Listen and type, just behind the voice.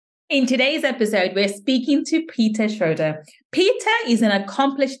In today's episode, we're speaking to Peter Schroeder. Peter is an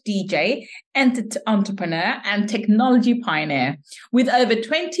accomplished DJ, entrepreneur, and technology pioneer. With over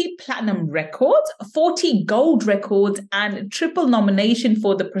 20 platinum records, 40 gold records, and triple nomination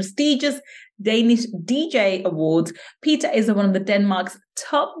for the prestigious Danish DJ Awards, Peter is one of the Denmark's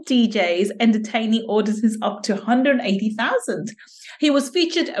top DJs, entertaining audiences up to 180,000. He was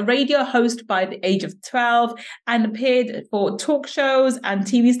featured a radio host by the age of 12 and appeared for talk shows and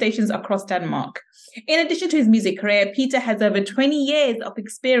TV stations across Denmark. In addition to his music career, Peter has over 20 years of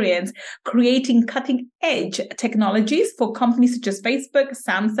experience creating cutting-edge technologies for companies such as Facebook,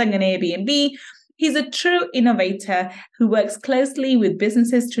 Samsung, and Airbnb. He's a true innovator who works closely with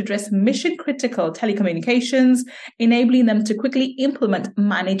businesses to address mission-critical telecommunications, enabling them to quickly implement,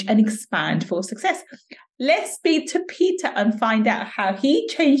 manage, and expand for success. Let's speak to Peter and find out how he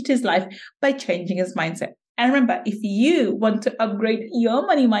changed his life by changing his mindset. And remember, if you want to upgrade your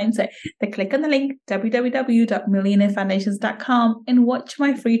money mindset, then click on the link www.millionairefoundations.com and watch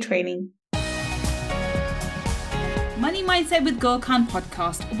my free training. Money Mindset with Gull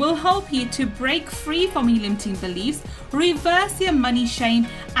podcast will help you to break free from your limiting beliefs, reverse your money shame,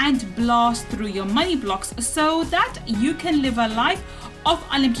 and blast through your money blocks so that you can live a life of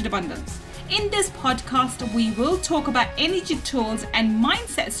unlimited abundance. In this podcast, we will talk about energy tools and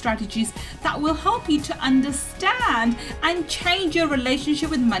mindset strategies that will help you to understand and change your relationship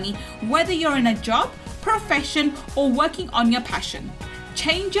with money, whether you're in a job, profession, or working on your passion.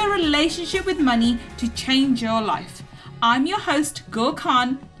 Change your relationship with money to change your life. I'm your host, Gull.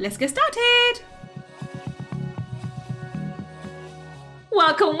 Let's get started.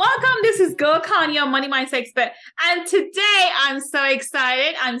 Welcome. This is Gull, your money mindset expert. And today I'm so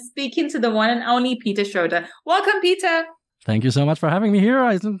excited. I'm speaking to the one and only Peter Schroeder. Welcome, Peter. Thank you so much for having me here.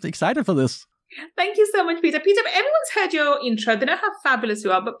 I'm excited for this. Thank you so much, Peter. Peter, everyone's heard your intro. They know how fabulous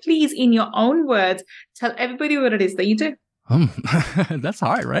you are, but please, in your own words, tell everybody what it is that you do. That's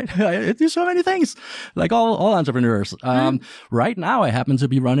hard, right? I do so many things, like all entrepreneurs. Right now, I happen to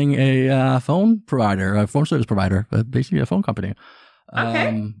be running a phone provider, a phone service provider, basically a phone company.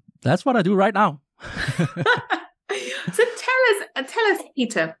 Okay. That's what I do right now. So tell us,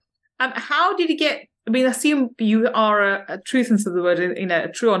 Peter, how did you get? I mean, I assume you are a true sense of the word, a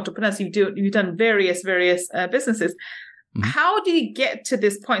true entrepreneur. So you've done various businesses. Mm-hmm. How did you get to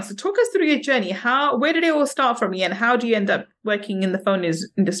this point? So talk us through your journey. Where did it all start from you, and how do you end up working in the phone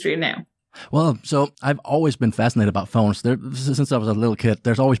industry now? Well, so I've always been fascinated about phones. Since I was a little kid,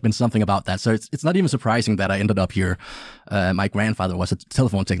 there's always been something about that. So it's not even surprising that I ended up here. My grandfather was a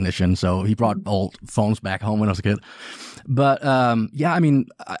telephone technician, so he brought old phones back home when I was a kid. But I mean,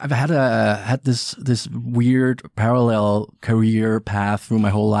 I've had this weird parallel career path through my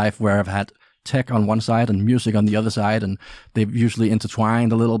whole life where I've had tech on one side and music on the other side, and they've usually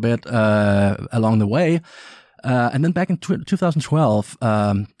intertwined a little bit along the way. And then back in 2012,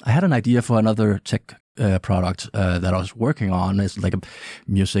 I had an idea for another tech product that I was working on. It's like a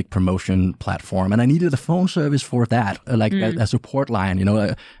music promotion platform, and I needed a phone service for that, a support line.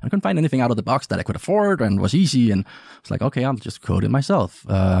 I couldn't find anything out of the box that I could afford and was easy. And it's like, okay, I'll just code it myself.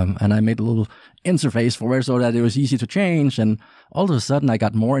 And I made a little interface for it so that it was easy to change. And all of a sudden, I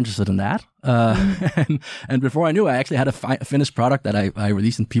got more interested in that. And before I knew, I actually had a finished product that I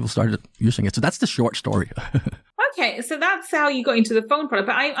released, and people started using it. So that's the short story. Okay, so that's how you got into the phone product.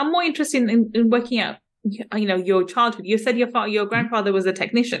 But I'm more interested in working out, your childhood. You said your grandfather was a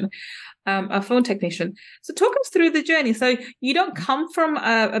technician, a phone technician. So talk us through the journey. So you don't come from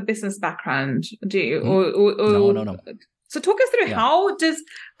a business background, do you? Mm-hmm. No. So talk us through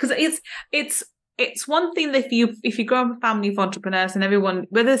because it's one thing that if you grow up in a family of entrepreneurs and everyone,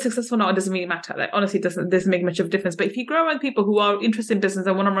 whether they're successful or not, it doesn't really matter. Like, honestly, it doesn't make much of a difference. But if you grow up with people who are interested in business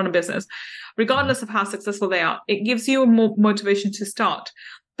and want to run a business, regardless of how successful they are, it gives you more motivation to start.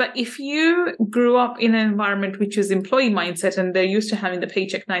 But if you grew up in an environment which is employee mindset and they're used to having the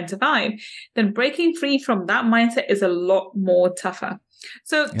paycheck 9 to 5, then breaking free from that mindset is a lot more tougher.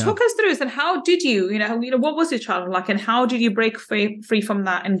 So talk us through this, and how did you, what was your childhood like, and how did you break free from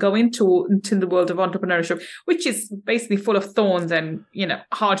that and go into the world of entrepreneurship, which is basically full of thorns and,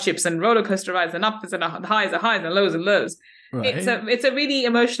 hardships and roller coaster rides and ups and highs and lows and lows. Right. It's a really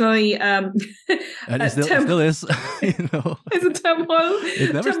emotionally and it still is. It's a turmoil.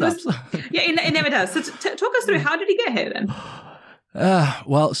 It never stops. Yeah, it never does. So talk us through, how did you get here then?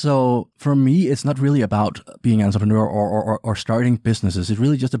 Well, so for me, it's not really about being an entrepreneur or starting businesses. It's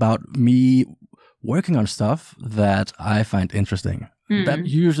really just about me working on stuff that I find interesting. that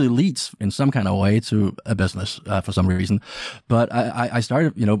usually leads in some kind of way to a business for some reason. But I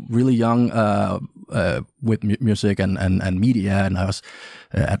started, really young with music and media, and I was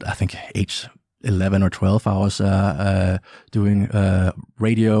at, I think, age 11 or 12, I was doing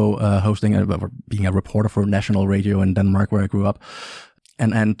radio hosting, being a reporter for national radio in Denmark, where I grew up,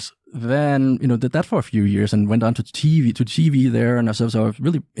 and then did that for a few years and went on to TV there, and so I was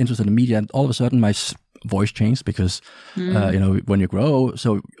really interested in media. And all of a sudden, my voice changed because when you grow,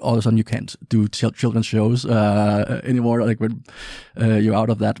 so all of a sudden you can't do children's shows anymore. Like when you're out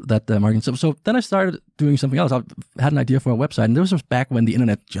of that marketing. So then I started doing something else. I had an idea for a website, and this was back when the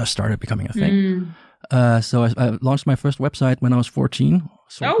internet just started becoming a thing. So I launched my first website when I was 14.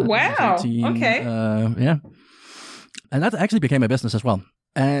 So oh wow! 18, okay. Yeah, and that actually became a business as well.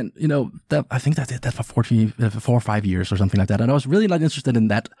 And that I think I did that for 4 or 5 years or something like that. And I was really not interested in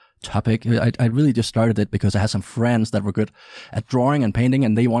that topic. I really just started it because I had some friends that were good at drawing and painting,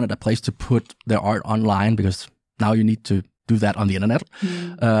 and they wanted a place to put their art online, because now you need to do that on the internet.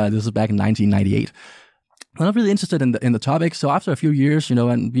 This was back in 1998. I'm not really interested in the topic. So after a few years,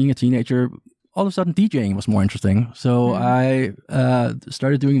 and being a teenager, all of a sudden DJing was more interesting. So I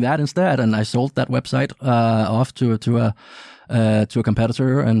started doing that instead, and I sold that website off to a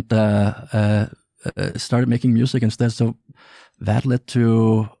competitor, and started making music instead. So that led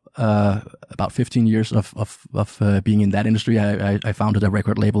to about 15 years of being in that industry. I founded a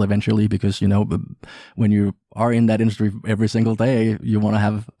record label eventually, because when you are in that industry every single day, you want to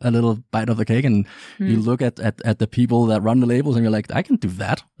have a little bite of the cake, and you look at the people that run the labels, and you're like, I can do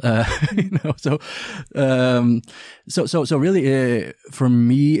that. So really, for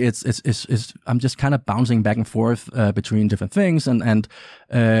me, it's I'm just kind of bouncing back and forth between different things, and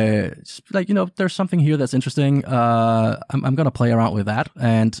it's like, there's something here that's interesting. I'm gonna play around with that,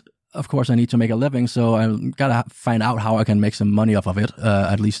 and of course I need to make a living, so I gotta find out how I can make some money off of it,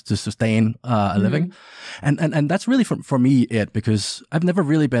 at least to sustain a living. And that's really for me because I've never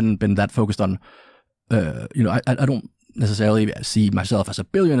really been that focused on, I don't necessarily see myself as a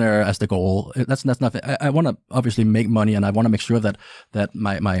billionaire as the goal. That's nothing. I want to obviously make money, and I want to make sure that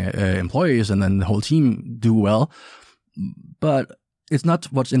my employees and then the whole team do well. But it's not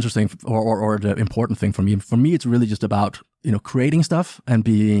what's interesting or the important thing for me. For me, it's really just about, creating stuff and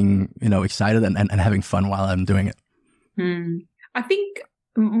being, excited and having fun while I'm doing it. I think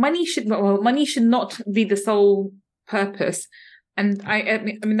money should not be the sole purpose. And I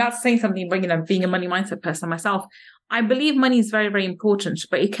mean, that's saying something, but, being a money mindset person myself, I believe money is very, very important,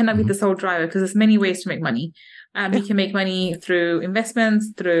 but it cannot be the sole driver, because there's many ways to make money. You can make money through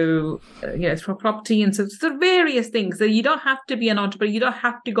investments, through property, and so various things. So you don't have to be an entrepreneur. You don't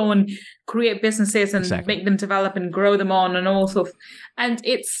have to go and create businesses and make them develop and grow them on and all sorts. And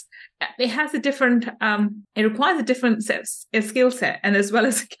it has a different, it requires a different skill set, and as well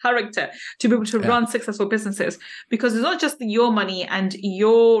as a character to be able to run successful businesses, because it's not just your money and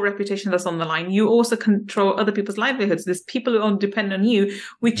your reputation that's on the line. You also control other people's livelihoods. There's people who depend on you,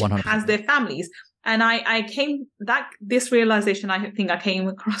 which 100%. Has their families. And this realization, I think I came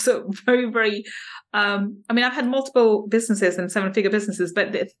across it very, very, I've had multiple businesses and 7-figure businesses,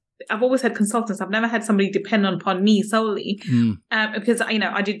 but I've always had consultants. I've never had somebody depend upon me solely, because,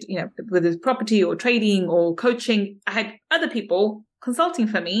 I did, whether it's property or trading or coaching, I had other people consulting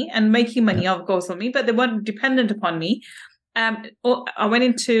for me and making money, of course, on me, but they weren't dependent upon me. I went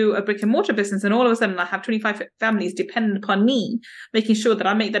into a brick and mortar business, and all of a sudden I have 25 families dependent upon me, making sure that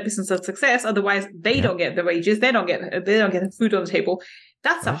I make that business a success. Otherwise, they don't get the wages, they don't get food on the table.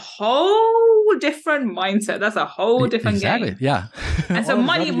 That's a whole different mindset. That's a whole different game. Yeah. And so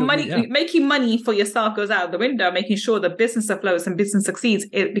making money for yourself goes out the window. Making sure the business flows and business succeeds,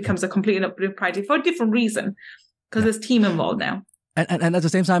 it becomes a complete priority for a different reason, because there's team involved now. And at the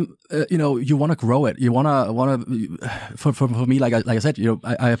same time, you want to grow it. You want to. For me, like I said,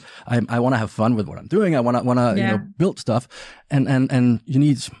 I want to have fun with what I'm doing. I want to build stuff, and you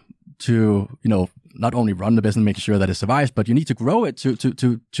need to not only run the business, making sure that it survives, but you need to grow it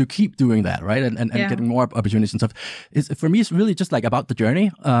to keep doing that, right? And getting more opportunities and stuff. For me, it's really just like about the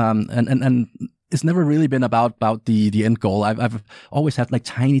journey, and it's never really been about the end goal. I've always had like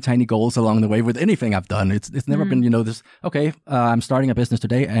tiny goals along the way with anything I've done. It's never been this. Okay, I'm starting a business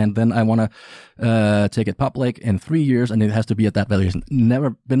today, and then I want to take it public in 3 years, and it has to be at that valuation.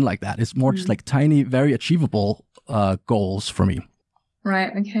 Never been like that. It's more just like tiny, very achievable goals for me.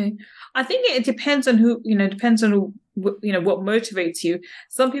 Right. Okay. I think it depends on what motivates you.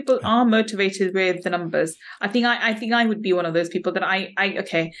 Some people are motivated with the numbers. I think I would be one of those people that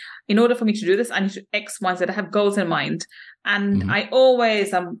okay, in order for me to do this, I need to X, Y, Z. I have goals in mind. And I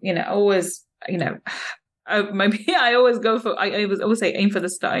always, maybe I always always say aim for the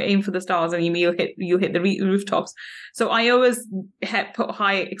stars, and you'll hit the rooftops. So I always put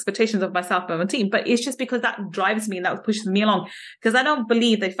high expectations of myself and my team, but it's just because that drives me and that pushes me along. Because I don't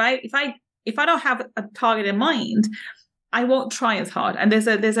believe that if I don't have a target in mind, I won't try as hard. And I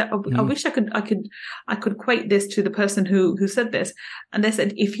wish I could equate this to the person who said this. And they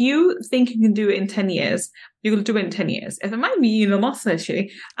said, if you think you can do it in 10 years, you're going to do it in 10 years. If it might be Elon Musk,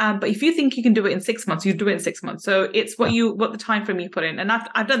 actually. But if you think you can do it in 6 months, you do it in 6 months. So it's what the time frame you put in. And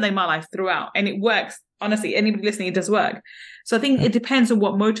I've done that in my life throughout, and it works. Honestly, anybody listening, it does work. So I think it depends on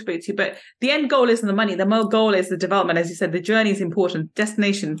what motivates you. But the end goal isn't the money. The goal is the development. As you said, the journey is important.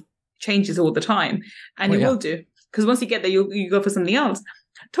 Destination changes all the time, and will do. Because once you get there, you go for something else.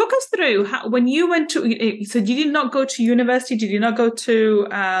 Talk us through how, when you went to, so you did not go to university? Did you not go to,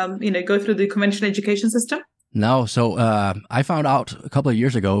 go through the conventional education system? No. So I found out a couple of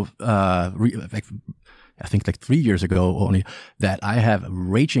years ago, I think like 3 years ago only, that I have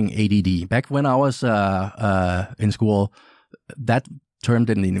raging ADD. Back when I was in school, that term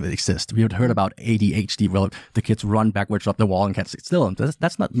didn't even exist. We had heard about ADHD, well, the kids run backwards up the wall and can't sit still.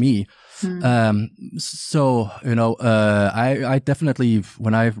 That's not me. I definitely,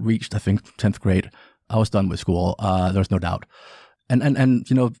 when I reached, I think, 10th grade, I was done with school. There's no doubt. And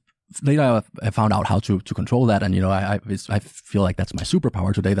later I found out how to control that. And, I feel like that's my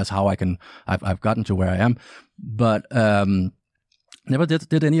superpower today. That's how I've gotten to where I am. But never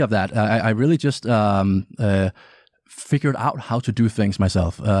did any of that. I really just figured out how to do things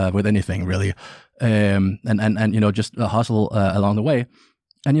myself with anything really, and just hustle along the way.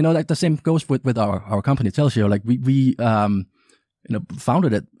 And like the same goes with our company Telshio. Like we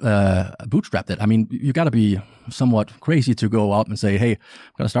founded it, bootstrapped it. I mean, you got to be somewhat crazy to go out and say, hey, I'm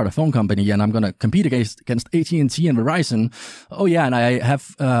going to start a phone company and I'm going to compete against AT&T and Verizon. Oh yeah, and I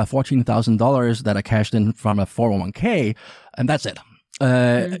have $14,000 that I cashed in from a 401k, and that's it.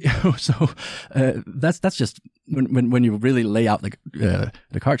 That's just when you really lay out the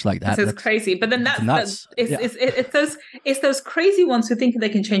cards like that. It's crazy, but then it's those crazy ones who think they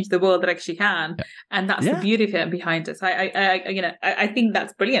can change the world that actually can, and that's the beauty of it behind it. So I think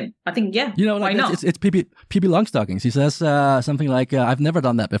that's brilliant. I think why not? It's P.B. Longstockings. He says something like, "I've never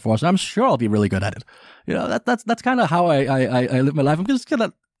done that before, so I'm sure I'll be really good at it." That's kind of how I live my life. I'm just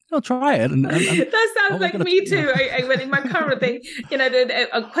gonna try it. And that sounds like me too. When in my current thing,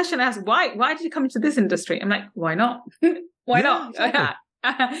 a question asked, why did you come into this industry? I'm like, why not? Why not? Exactly.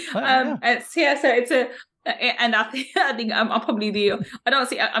 So it's a, and I think I'm probably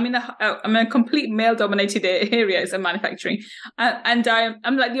I'm in a complete male dominated area as a manufacturing, and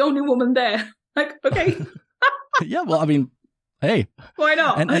I'm like the only woman there. Like, okay. Yeah, well, I mean, hey, why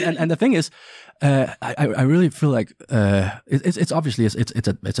not? And the thing is, I really feel like it's obviously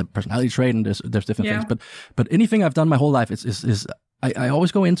it's a personality trait, and there's different things. But anything I've done my whole life is I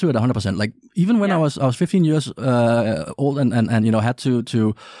always go into it 100%. Like even when I was 15 years old and had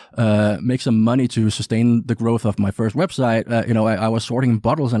to make some money to sustain the growth of my first website. I was sorting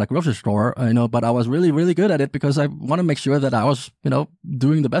bottles in a grocery store. But I was really really good at it because I want to make sure that I was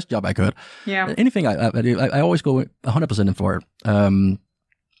doing the best job I could. Yeah. Anything I always go 100% in for it.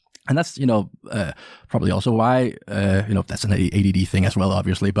 And that's, probably also why, that's an ADD thing as well,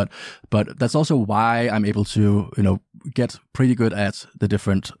 obviously, but that's also why I'm able to, get pretty good at the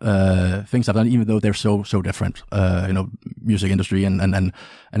different, things I've done, even though they're so different, music industry and then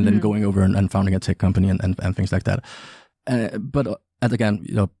going over and founding a tech company and things like that. But again,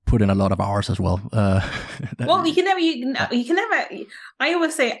 put in a lot of hours as well. Well, you can never. I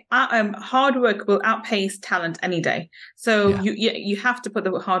always say, hard work will outpace talent any day. So you have to put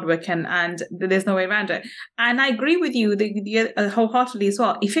the hard work in, and there's no way around it. And I agree with you wholeheartedly as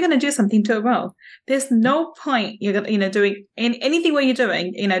well. If you're going to do something, do it well. There's no point you're doing anything what you're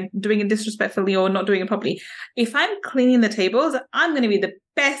doing, doing it disrespectfully or not doing it properly. If I'm cleaning the tables, I'm going to be the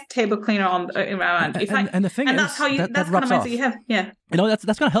best table cleaner around. And the thing is, that's how that's kind of mindset you have. Yeah.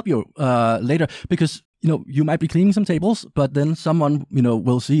 That's going to help you later because, you might be cleaning some tables, but then someone,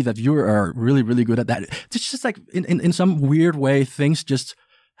 will see that you are really, really good at that. It's just like in some weird way, things just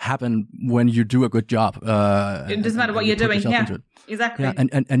happen when you do a good job. It doesn't matter what you're doing. Yeah, exactly. Yeah,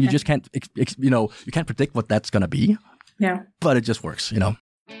 and you just can't, you can't predict what that's going to be. Yeah. But it just works,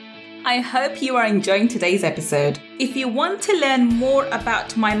 I hope you are enjoying today's episode. If you want to learn more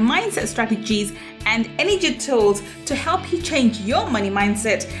about my mindset strategies and energy tools to help you change your money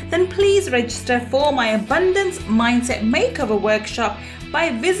mindset, then please register for my Abundance Mindset Makeover Workshop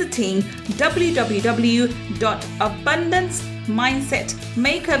by visiting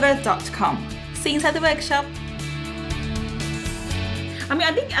www.abundancemindsetmakeover.com. See you inside the workshop. I mean,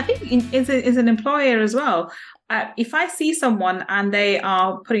 I think as an employer as well, if I see someone and they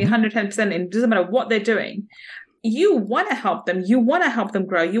are putting 110% in, doesn't matter what they're doing, you want to help them. You want to help them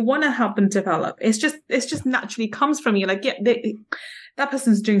grow. You want to help them develop. It's just naturally comes from you. Like, yeah, that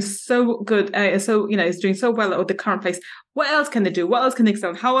person's doing so good. Is doing so well at the current place. What else can they do? What else can they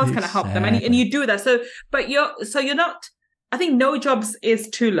excel? How else can I help them? And you do that. So you're not. I think no jobs is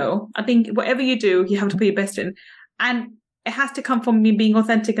too low. I think whatever you do, you have to put your best in, and it has to come from me being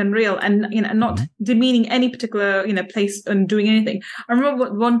authentic and real, and not demeaning any particular place and doing anything. I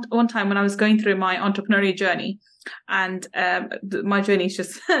remember one time when I was going through my entrepreneurial journey, and my journey is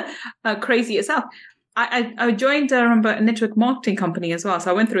just crazy itself. I joined, I remember, a network marketing company as well,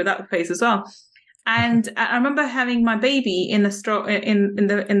 so I went through that phase as well. And I remember having my baby in the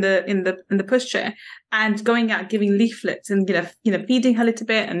pushchair and going out giving leaflets and feeding her a little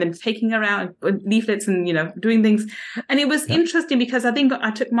bit and then taking her out and leaflets and doing things. And it was interesting because I think I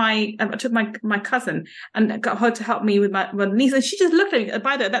took my cousin and got her to help me with my niece, and she just looked at me.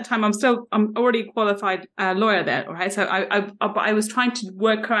 By the way, at that time I'm already a qualified lawyer there, right? So I was trying to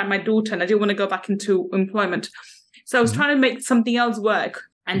work around my daughter, and I didn't want to go back into employment, so I was trying to make something else work.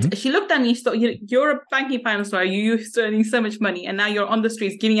 And she looked at me, she thought, you're a banking finance lawyer, you're earning so much money, and now you're on the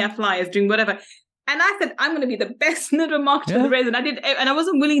streets giving out flyers, doing whatever. And I said, I'm going to be the best network marketer in the race. And I did, and I was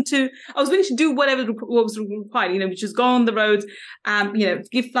willing to do whatever was required, which is go on the roads,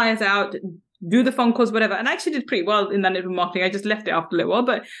 give flyers out, do the phone calls, whatever. And I actually did pretty well in that network marketing. I just left it after a little while,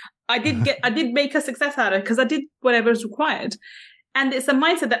 but I did make a success out of it because I did whatever was required. And it's a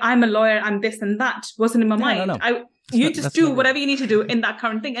mindset that I'm a lawyer, I'm this and that wasn't in my mind. No. You just do whatever you need to do in that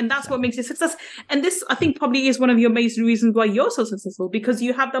current thing. And that's what makes you success. And this, I think, probably is one of your major reasons why you're so successful, because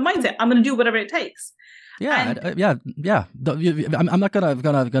you have the mindset, I'm going to do whatever it takes. Yeah, I'm not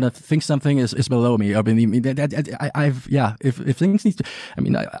gonna think something is below me. I mean, if things need to, I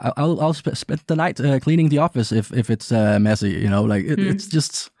mean, I'll spend the night cleaning the office if it's messy. It's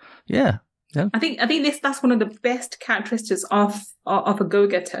just Yeah. I think that's one of the best characteristics of a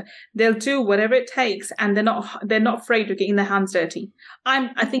go-getter. They'll do whatever it takes, and they're not afraid of getting their hands dirty.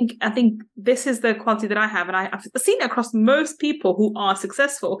 I think this is the quality that I have, and I've seen it across most people who are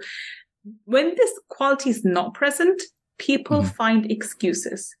successful. When this quality is not present, people find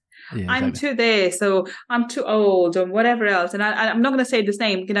excuses. Yeah, exactly. I'm too there, so I'm too old, or whatever else. And I'm not going to say this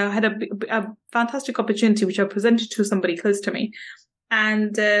name. I had a fantastic opportunity which I presented to somebody close to me,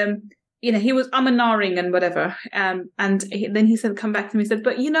 and he was umming and whatever. And then he said, come back to me, he said,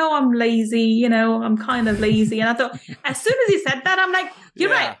 but I'm lazy, I'm kind of lazy. And I thought, as soon as he said that, I'm like,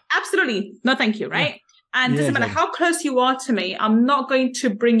 you're right. Absolutely. No, thank you. Right. And it doesn't matter how close you are to me, I'm not going to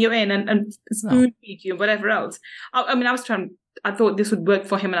bring you in and spoon feed you, whatever else. I thought this would work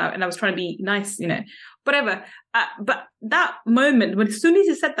for him, and I was trying to be nice, whatever. But that moment, as soon as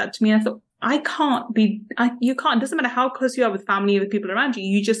he said that to me, I thought, you can't, it doesn't matter how close you are with family, with people around you,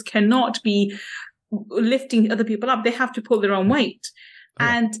 you just cannot be lifting other people up. They have to pull their own weight.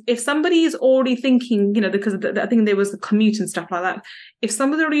 Yeah. And if somebody is already thinking, because I think there was the commute and stuff like that, if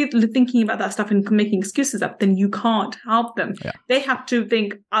somebody's already thinking about that stuff and making excuses up, then you can't help them. Yeah. They have to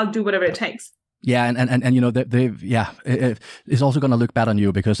think, I'll do whatever it takes. Yeah, and it's also going to look bad on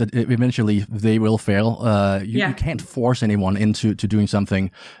you because eventually they will fail. You can't force anyone into doing something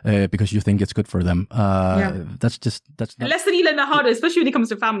because you think it's good for them. That's not... Unless you learn the hard way, especially when it comes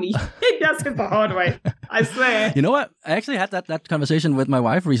to family. That's the hard way. I swear. You know what? I actually had that conversation with my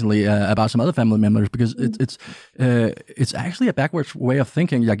wife recently about some other family members because it's actually a backwards way of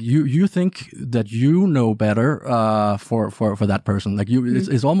thinking. Like you think that you know better for that person. Like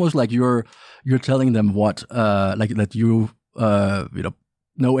it's almost like you're telling them what that you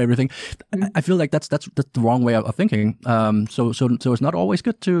know everything. I feel like that's the wrong way of thinking. So it's not always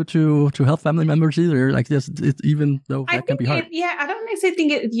good to help family members either. Like this, even though that can be hard. I don't necessarily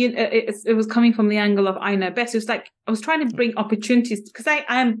think it was coming from the angle of I know best. It was like I was trying to bring opportunities because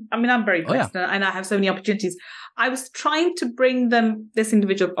I'm very blessed and I have so many opportunities. I was trying to bring them this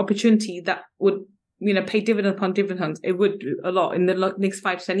individual opportunity that would pay dividend upon dividends. It would do a lot in the next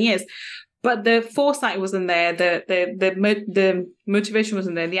 5 to 10 years. But the foresight wasn't there, the motivation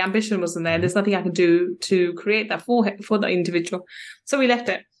wasn't there, the ambition wasn't there. There's nothing I can do to create that for that individual. So we left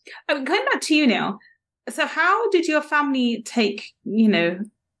it. Going back to you now. So how did your family take,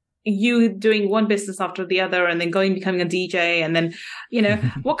 you doing one business after the other and then becoming a DJ and then,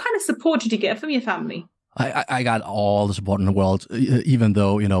 what kind of support did you get from your family? I got all the support in the world, even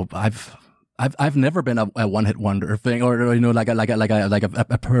though, I've never been a one-hit wonder thing, or like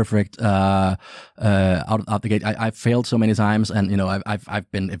a perfect out the gate. I failed so many times, and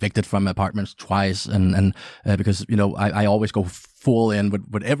I've been evicted from apartments twice, and because I always go full in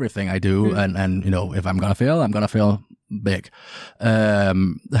with everything I do, and if I'm gonna fail big.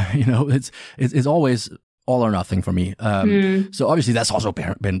 It's always all or nothing for me. So obviously that's also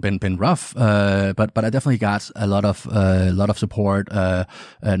been rough. But I definitely got a lot of support,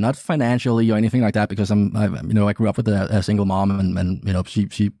 not financially or anything like that, because I grew up with a single mom, and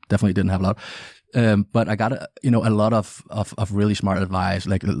she definitely didn't have a lot. But I got a lot of really smart advice,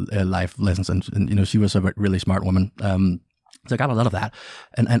 like life lessons, and she was a really smart woman. So I got a lot of that,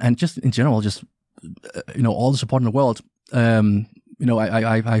 and just in general, just all the support in the world.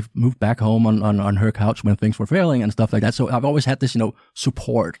 I moved back home on her couch when things were failing and stuff like that. So I've always had this,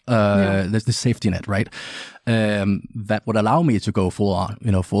 support, there's this safety net, right? That would allow me to go full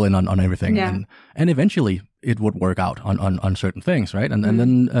in on everything. Yeah. And eventually it would work out on certain things, right? And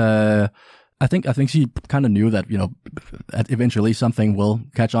then, I think she kind of knew that, that eventually something will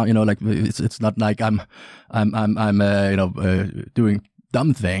catch on, like it's not like I'm doing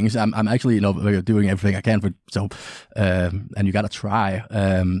dumb things. I'm actually, doing everything I can for, so, and you got to try.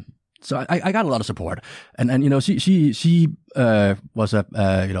 So I got a lot of support, and she was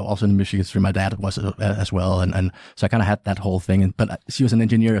also in music history. My dad was as well, and so I kind of had that whole thing. But she was an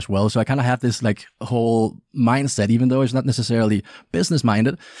engineer as well, so I kind of had this like whole mindset, even though it's not necessarily business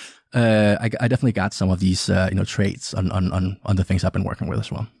minded. I definitely got some of these traits on the things I've been working with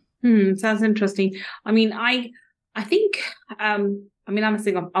as well. Sounds interesting. I mean, I think I'm a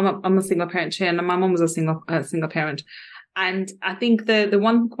single parent too, and my mom was a single parent. And I think the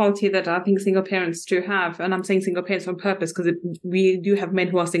one quality that I think single parents do have, and I'm saying single parents on purpose because we do have men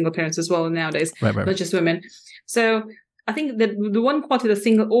who are single parents as well nowadays, right. Not just women. So I think that the one quality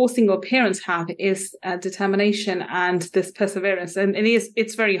that all single parents have is determination and this perseverance. And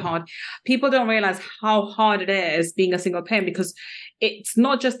it's very hard. People don't realize how hard it is being a single parent, because it's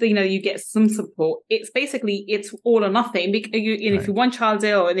not just that, you get some support. It's basically, it's all or nothing. If one child's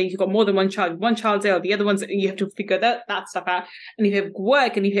ill and then you've got more than one child's ill, the other ones, you have to figure that stuff out. And if you have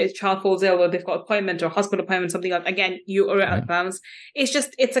work and if your child falls ill or they've got appointment or hospital appointment, something like, again, you are out of balance.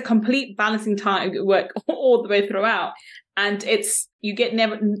 It's a complete balancing time work all the way throughout. And you get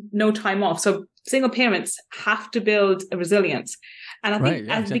no time off. So single parents have to build a resilience. And I think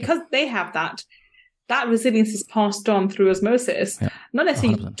exactly. Because they have that resilience is passed on through osmosis, not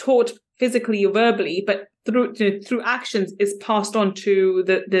necessarily 100%. Taught physically or verbally, but through actions is passed on to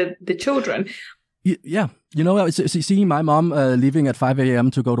the children. Yeah. Seeing my mom leaving at 5 a.m.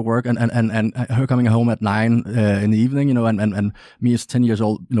 to go to work and her coming home at 9 in the evening, and me as 10 years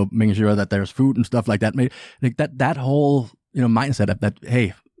old, making sure that there's food and stuff like that. Like that whole, mindset that,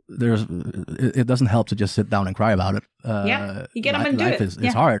 hey, it doesn't help to just sit down and cry about it. You get up and do it. Life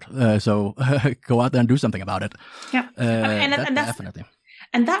is hard. So go out there and do something about it. Yeah. And that's definitely.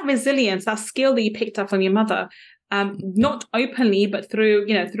 And that resilience, that skill that you picked up from your mother, not openly, but through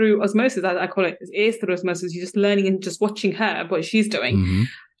osmosis, I call it, is through osmosis. You're just learning and just watching her, what she's doing. Mm-hmm.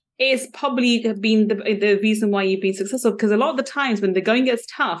 It's probably been the reason why you've been successful. Because a lot of the times when the going gets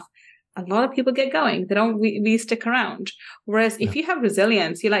tough, a lot of people get going. They don't really stick around. Whereas if you have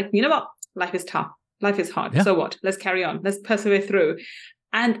resilience, you're like, you know what? Life is tough. Life is hard. Yeah. So what? Let's carry on. Let's persevere through.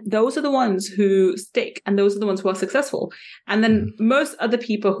 And those are the ones who stick, and those are the ones who are successful. And then most other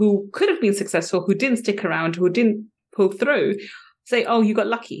people who could have been successful, who didn't stick around, who didn't pull through, say, "Oh, you got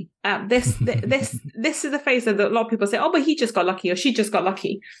lucky." This is the phrase that a lot of people say, "Oh, but he just got lucky," or "She just got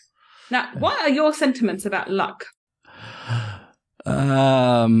lucky." Now, what are your sentiments about luck?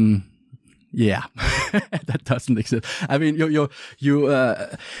 Yeah, that doesn't exist. I mean,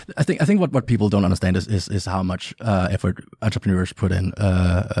 I think what people don't understand is how much effort entrepreneurs put in,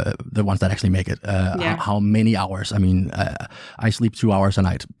 the ones that actually make it. How many hours? I mean, I sleep 2 hours a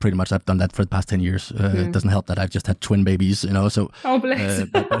night. Pretty much, I've done that for the past 10 years. It doesn't help that I've just had twin babies, So. Oh, bless.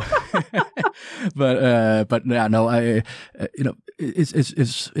 But yeah, no,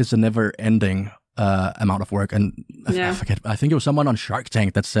 it's a never ending amount of work, and I forget. I think it was someone on Shark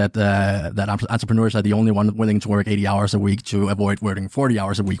Tank that said that entrepreneurs are the only one willing to work 80 hours a week to avoid working 40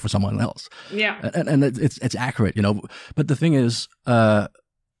 hours a week for someone else. Yeah, and it's accurate, But the thing is,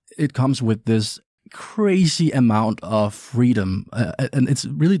 it comes with this crazy amount of freedom, and it's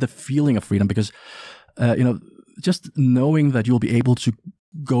really the feeling of freedom because, just knowing that you'll be able to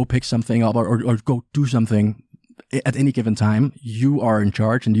go pick something up or go do something at any given time, you are in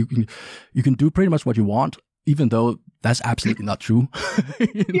charge, and you can do pretty much what you want, even though that's absolutely not true.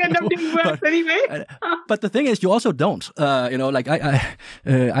 You end up doing worse anyway. But the thing is, you also don't. Like I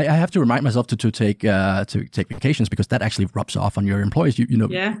have to remind myself to take vacations, because that actually rubs off on your employees.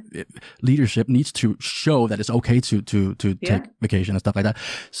 Leadership needs to show that it's okay to take vacation and stuff like that.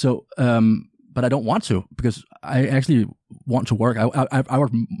 So, but I don't want to, because I actually want to work. I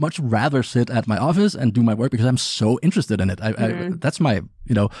would much rather sit at my office and do my work because I'm so interested in it. That's my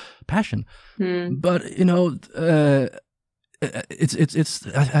passion. But it's.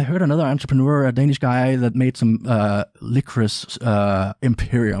 I heard another entrepreneur, a Danish guy, that made some licorice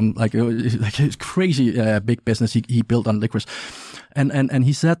imperium, like his crazy big business he built on licorice, and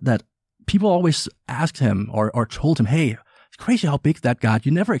he said that people always asked him or told him, "Hey, it's crazy how big that got.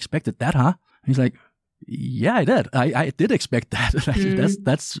 You never expected that, huh?" And he's like, "Yeah, I did. I did expect that.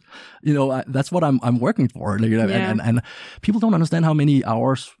 That's what I'm working for." And people don't understand how many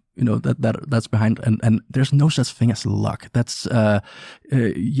hours that's behind, and there's no such thing as luck. That's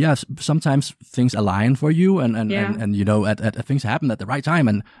sometimes things align for you, and things happen at the right time,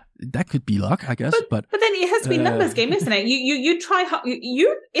 and that could be luck, I guess. But then it has to be numbers game, isn't it? You try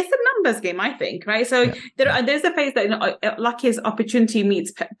it's a numbers game, I think, right? So there's a phase that luck is opportunity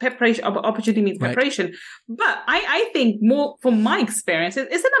meets preparation, opportunity meets preparation. Right. But I think, more from my experience,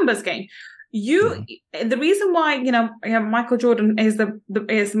 it's a numbers game. The reason why Michael Jordan is the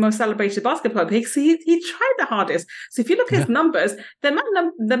most celebrated basketball player, because he tried the hardest. So if you look at his numbers, the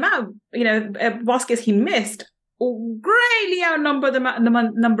amount of baskets he missed greatly outnumber the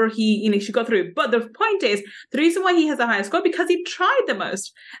number he got through. But the point is, the reason why he has a higher score, because he tried the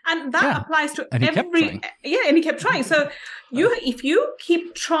most, and that applies to and he kept trying. So if you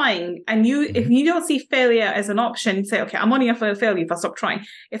keep trying, and if you don't see failure as an option, you say, okay, I'm only for failure if I stop trying.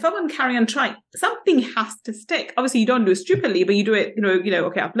 If I'm going to carry on trying, something has to stick. Obviously, you don't do it stupidly, but you do it.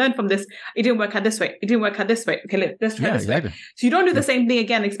 Okay, I've learned from this. It didn't work out this way. It didn't work out this way. Okay, let's try this way. So you don't do the same thing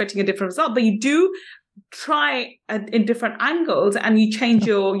again, expecting a different result, but you do try in different angles, and you change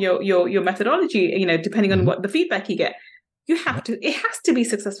your methodology, depending on what the feedback you get. It has to be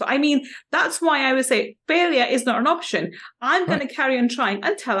successful. I mean, that's why I would say failure is not an option. I'm going to carry on trying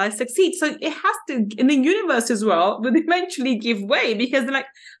until I succeed. So it has to, in the universe as well, will eventually give way, because they're like,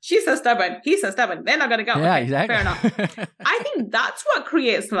 she's so stubborn, he's so stubborn, they're not going to go. Yeah, okay, exactly. Fair enough. I think that's what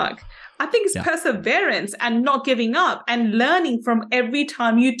creates luck. I think it's perseverance and not giving up and learning from every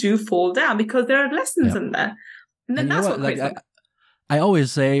time you do fall down, because there are lessons in there. And then that's what creates luck. I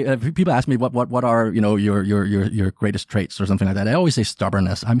always say, people ask me what are your greatest traits or something like that. I always say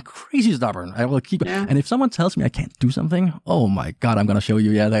stubbornness. I'm crazy stubborn. I will keep. Yeah. And if someone tells me I can't do something, oh my God, I'm gonna show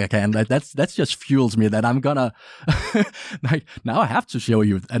you. Yeah, that I can. That's just fuels me. That I'm gonna. Now I have to show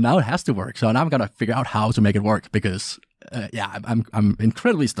you, and now it has to work. So now I'm gonna figure out how to make it work, because I'm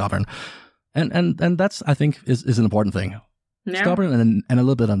incredibly stubborn, and that's, I think, is an important thing. Yeah. Stubborn and a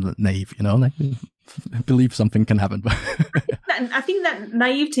little bit naive. Believe something can happen. I think that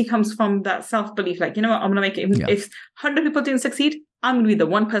naivety comes from that self-belief. Like, you know what, I'm going to make it. If 100 people didn't succeed, I'm going to be the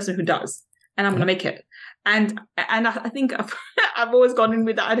one person who does, and I'm going to make it. And I think I've always gone in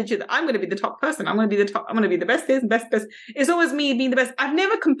with the attitude that I'm going to be the top person. I'm going to be the top. I'm going to be the best. It's always me being the best. I've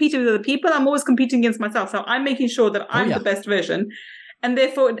never competed with other people. I'm always competing against myself. So I'm making sure that I'm the best version. And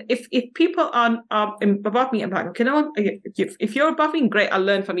therefore, if people are above me, I'm like, okay, no, if you're above me, great, I'll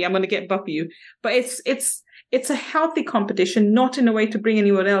learn from you. I'm going to get above you. But it's a healthy competition, not in a way to bring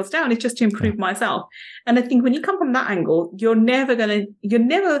anyone else down. It's just to improve myself. And I think when you come from that angle, you'll never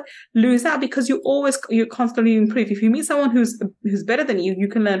lose out, because you're constantly improve. If you meet someone who's better than you, you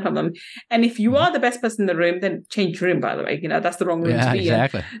can learn from them. And if you are the best person in the room, then change your room, by the way. That's the wrong room to be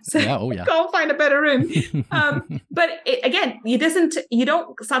exactly. in. So can't find a better room. But you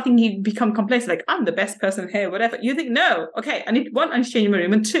don't start thinking you become complacent, like, I'm the best person here, whatever. You think, no, okay, I need to change my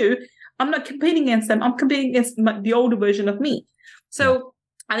room. And two, I'm not competing against them. I'm competing against the older version of me. So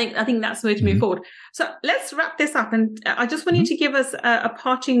I think that's the way to move forward. So let's wrap this up. And I just want you to give us a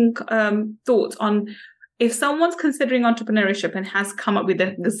parting thought on, if someone's considering entrepreneurship and has come up with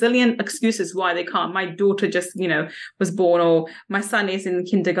a gazillion excuses why they can't. My daughter just, was born, or my son is in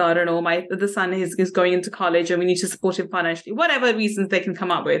kindergarten, or my other son is going into college and we need to support him financially, whatever reasons they can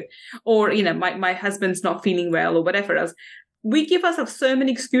come up with. Or, my husband's not feeling well, or whatever else. We give ourselves so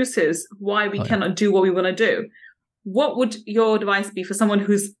many excuses why we cannot do what we want to do. What would your advice be for someone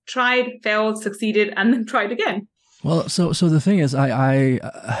who's tried, failed, succeeded, and then tried again? Well, so the thing is, I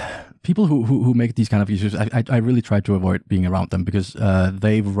people who make these kind of excuses, I really try to avoid being around them, because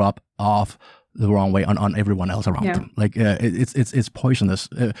they rub off the wrong way on everyone else around them. Like it's poisonous.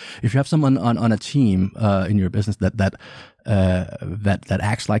 If you have someone on a team in your business that that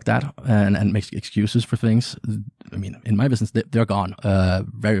acts like that and makes excuses for things. I mean, in my business, they're gone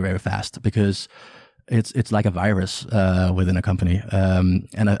very, very fast because it's like a virus within a company, and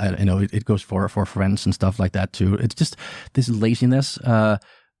it goes for friends and stuff like that too. It's just this laziness.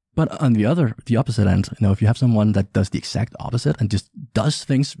 But on the opposite end, if you have someone that does the exact opposite and just does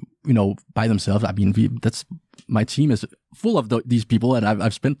things, by themselves. I mean, my team is full of these people, and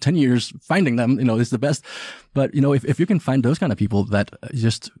I've spent 10 years finding them. It's the best. But if you can find those kind of people that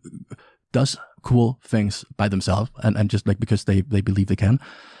just does cool things by themselves and just like because they believe they can,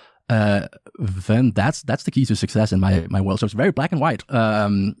 then that's the key to success in my world. So it's very black and white.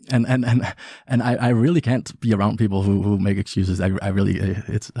 And I really can't be around people who make excuses.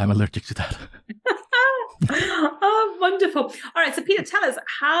 I'm allergic to that. Oh, wonderful. All right. So Peter, tell us,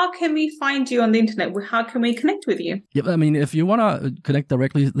 how can we find you on the internet? How can we connect with you? Yeah, I mean, if you want to connect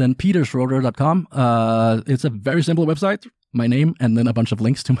directly, then peterschroeder.com. It's a very simple website. My name and then a bunch of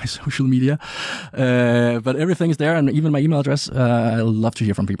links to my social media. But everything is there, and even my email address. I love to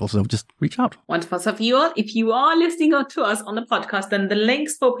hear from people, so just reach out. Wonderful. So if you are listening to us on the podcast, then the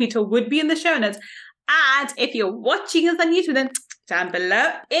links for Peter would be in the show notes. And if you're watching us on YouTube, then down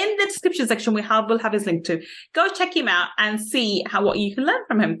below in the description section, we'll have his link to. Go check him out and see what you can learn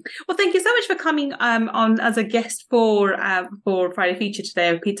from him. Well, thank you so much for coming on as a guest for Friday Feature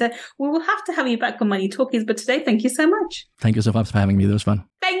today, Peter. We will have to have you back on Money Talkies, but today, thank you so much. Thank you so much for having me. It was fun.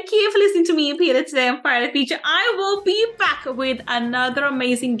 Thank you for listening to me and Peter today on Friday Feature. I will be back with another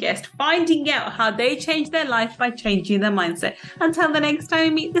amazing guest, finding out how they changed their life by changing their mindset. Until the next time we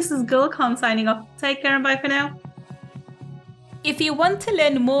meet, this is Gull signing off. Take care and bye for now. If you want to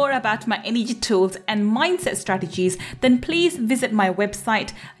learn more about my energy tools and mindset strategies, then please visit my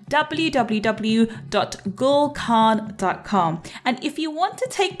website www.gullkhan.com. And if you want to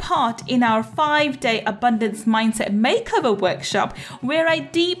take part in our 5-day abundance mindset makeover workshop, where I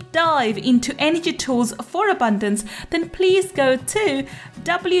deep dive into energy tools for abundance, then please go to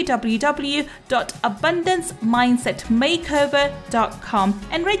www.abundancemindsetmakeover.com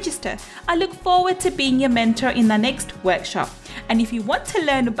and register. I look forward to being your mentor in the next workshop. And if you want to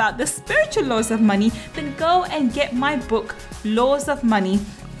learn about the spiritual laws of money, then go and get my book, Laws of Money,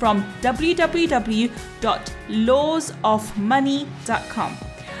 from www.lawsofmoney.com.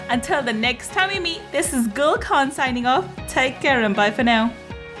 Until the next time we meet, this is Gull Khan signing off. Take care and bye for now.